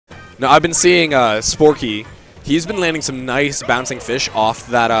Now, I've been seeing Sporky. He's been landing some nice bouncing fish off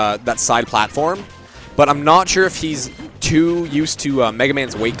that that side platform, but I'm not sure if he's too used to Mega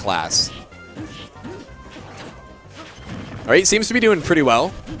Man's weight class. Alright, seems to be doing pretty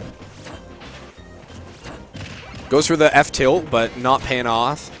well. Goes for the F tilt, but not paying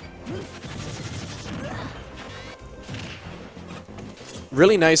off.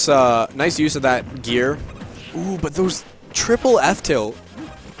 Really nice, nice use of that gear. Ooh, but those triple F tilt.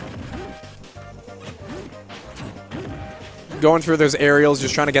 Going through those aerials,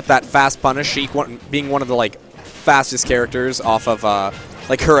 just trying to get that fast punish. Sheik being one of the like fastest characters off of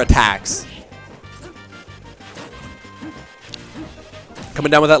like her attacks.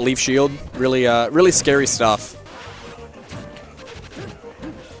 Coming down with that leaf shield, really, really scary stuff.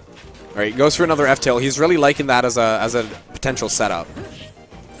 All right, goes for another F tail. He's really liking that as a potential setup.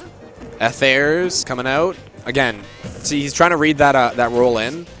 F airs coming out again. See, he's trying to read that that roll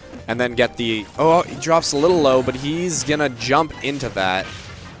in. And then get the... Oh, he drops a little low, but he's going to jump into that.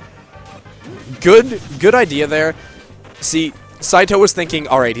 Good idea there. See, Saito was thinking,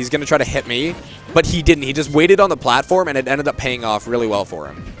 all right, he's going to try to hit me. But he didn't. He just waited on the platform, and it ended up paying off really well for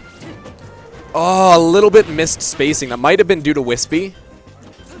him. Oh, a little bit missed spacing. That might have been due to Wispy.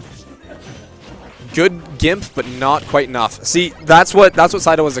 Good gimp, but not quite enough. See, that's what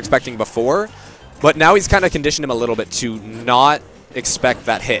Saito was expecting before. But now he's kind of conditioned him a little bit to not expect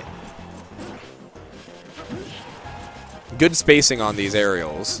that hit. Good spacing on these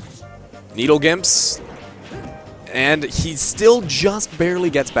aerials. Needle gimps. And he still just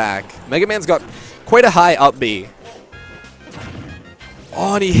barely gets back. Mega Man's got quite a high up B.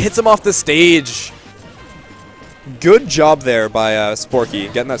 Oh, and he hits him off the stage. Good job there by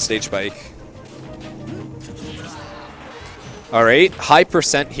Sporky, getting that stage spike. Alright, high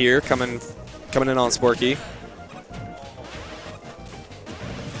percent here coming in on Sporky.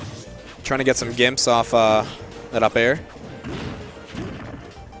 Trying to get some gimps off that up air.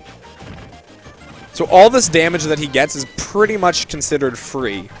 So all this damage that he gets is pretty much considered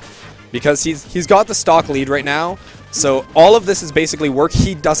free because he's got the stock lead right now. So all of this is basically work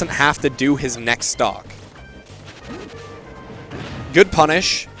he doesn't have to do his next stock. Good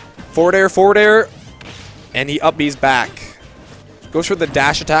punish. Forward air, and he up B's back. Goes for the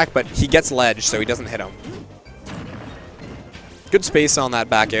dash attack, but he gets ledge, so he doesn't hit him. Good space on that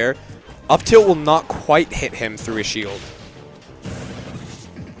back air. Up tilt will not quite hit him through his shield.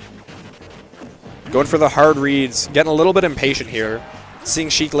 Going for the hard reads. Getting a little bit impatient here. Seeing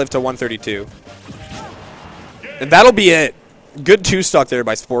Sheik live to 132. And that'll be it. Good two-stock there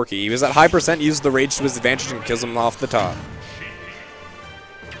by Sporky. He was at high percent, used the rage to his advantage, and kills him off the top.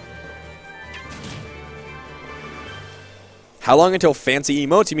 How long until fancy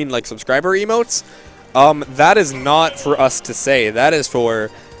emotes? You mean like subscriber emotes? That is not for us to say. That is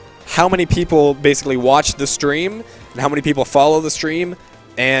for how many people basically watch the stream and how many people follow the stream.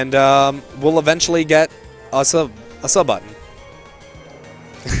 And we'll eventually get a sub button.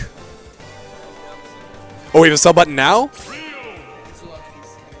 Oh, we have a sub button now?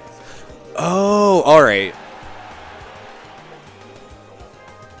 Oh, alright.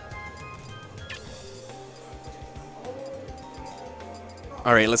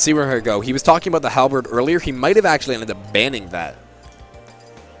 Alright, let's see where I go. He was talking about the halberd earlier. He might have actually ended up banning that.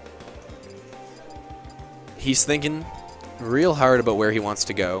 He's thinking real hard about where he wants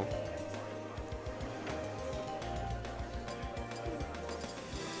to go.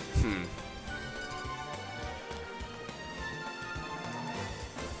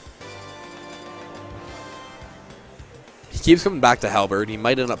 He keeps coming back to halberd. He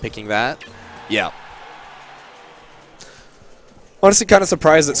might end up picking that. Yeah. Honestly, kind of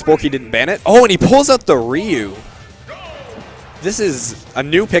surprised that Sporky didn't ban it. Oh, and he pulls out the Ryu. This is a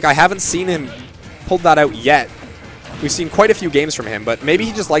new pick. I haven't seen him pull that out yet. We've seen quite a few games from him, but maybe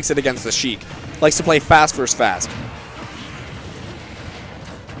he just likes it against the Sheik. Likes to play fast versus fast.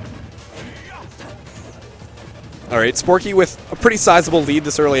 Alright, Sporky with a pretty sizable lead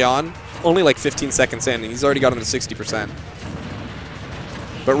this early on. Only like 15 seconds in, and he's already got him to 60%.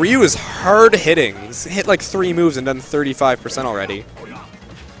 But Ryu is hard hitting. He's hit like 3 moves and done 35% already.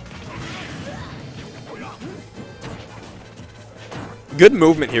 Good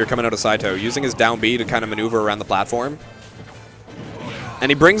movement here coming out of Saito, using his down B to kind of maneuver around the platform. And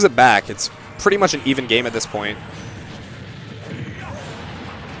he brings it back. It's pretty much an even game at this point.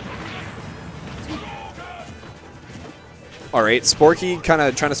 Alright, Sporky kind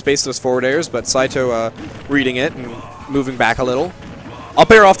of trying to space those forward airs, but Saito reading it and moving back a little. Up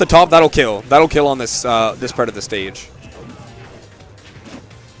air off the top, that'll kill. That'll kill on this this part of the stage.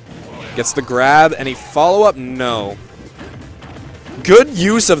 Gets the grab, any follow-up? No. Good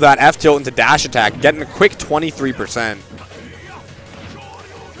use of that F tilt into dash attack, getting a quick 23%.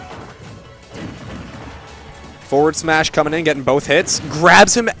 Forward smash coming in, getting both hits.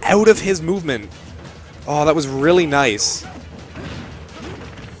 Grabs him out of his movement. Oh, that was really nice.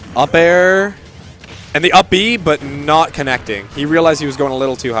 Up air. And the up B, but not connecting. He realized he was going a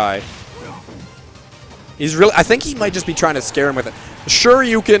little too high. He's really, I think he might just be trying to scare him with it.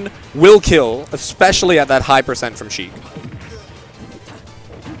 Shoryuken will kill, especially at that high percent from Sheik.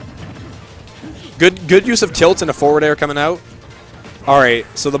 Good use of tilts and a forward air coming out. Alright,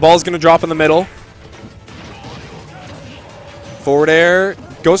 so the ball's going to drop in the middle. Forward air.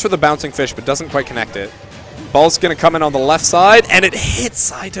 Goes for the bouncing fish, but doesn't quite connect it. Ball's going to come in on the left side, and it hits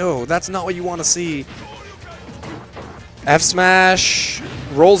Saito. That's not what you want to see. F smash.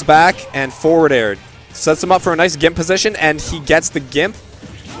 Rolls back, and forward air. Sets him up for a nice gimp position, and he gets the gimp.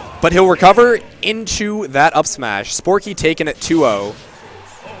 But he'll recover into that up smash. Sporky taking it 2-0.